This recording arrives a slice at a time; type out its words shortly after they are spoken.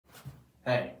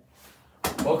Hey,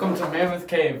 welcome to Mammoth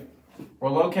Cave.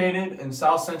 We're located in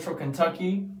south central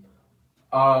Kentucky.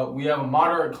 We have a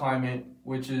moderate climate,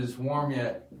 which is warm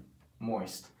yet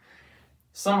moist.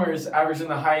 Summers average in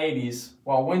the high 80s,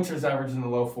 while winters average in the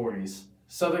low 40s.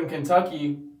 Southern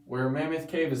Kentucky, where Mammoth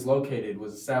Cave is located,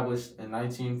 was established in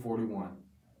 1941.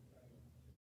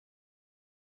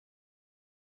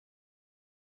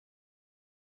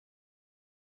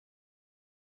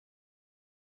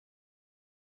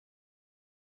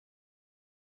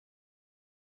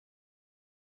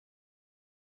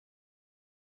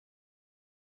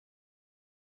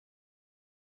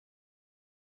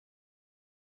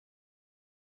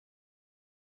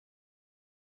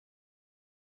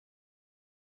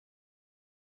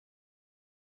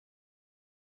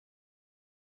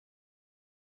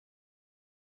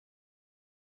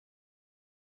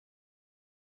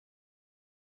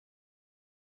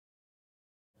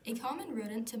 A common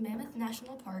rodent to Mammoth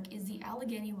National Park is the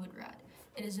Allegheny wood rat.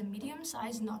 It is a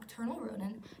medium-sized nocturnal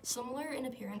rodent, similar in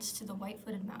appearance to the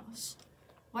white-footed mouse.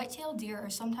 White-tailed deer are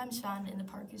sometimes found in the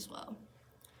park as well.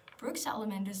 Brook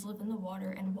salamanders live in the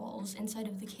water and walls inside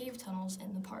of the cave tunnels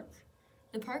in the park.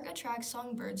 The park attracts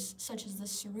songbirds such as the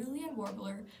cerulean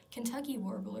warbler, Kentucky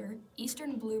warbler,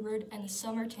 eastern bluebird, and the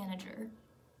summer tanager.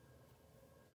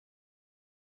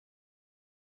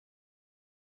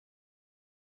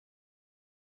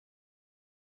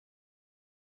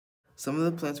 Some of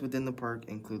the plants within the park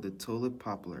include the tulip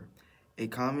poplar, a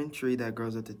common tree that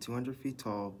grows up to 200 feet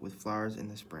tall with flowers in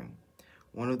the spring.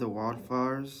 One of the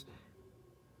wildflowers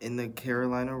in the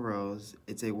Carolina rose,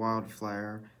 it's a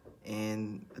wildflower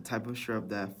and a type of shrub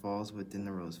that falls within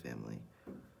the rose family.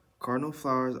 Cardinal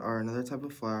flowers are another type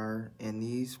of flower, and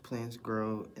these plants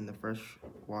grow in the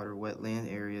freshwater wetland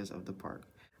areas of the park.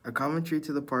 A common tree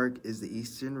to the park is the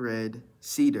eastern red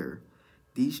cedar.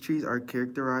 These trees are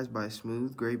characterized by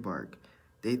smooth gray bark.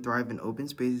 They thrive in open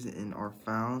spaces and are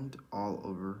found all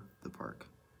over the park.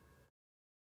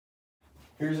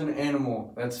 Here's an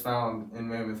animal that's found in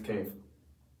Mammoth Cave.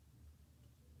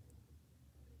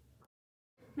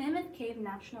 Mammoth Cave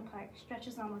National Park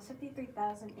stretches almost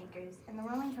 53,000 acres in the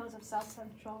rolling hills of south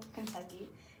central Kentucky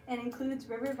and includes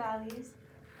river valleys,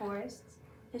 forests,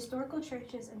 historical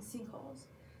churches, and sinkholes.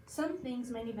 Some things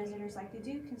many visitors like to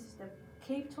do consist of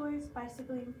cave tours,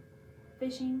 bicycling,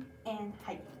 fishing, and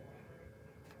hiking.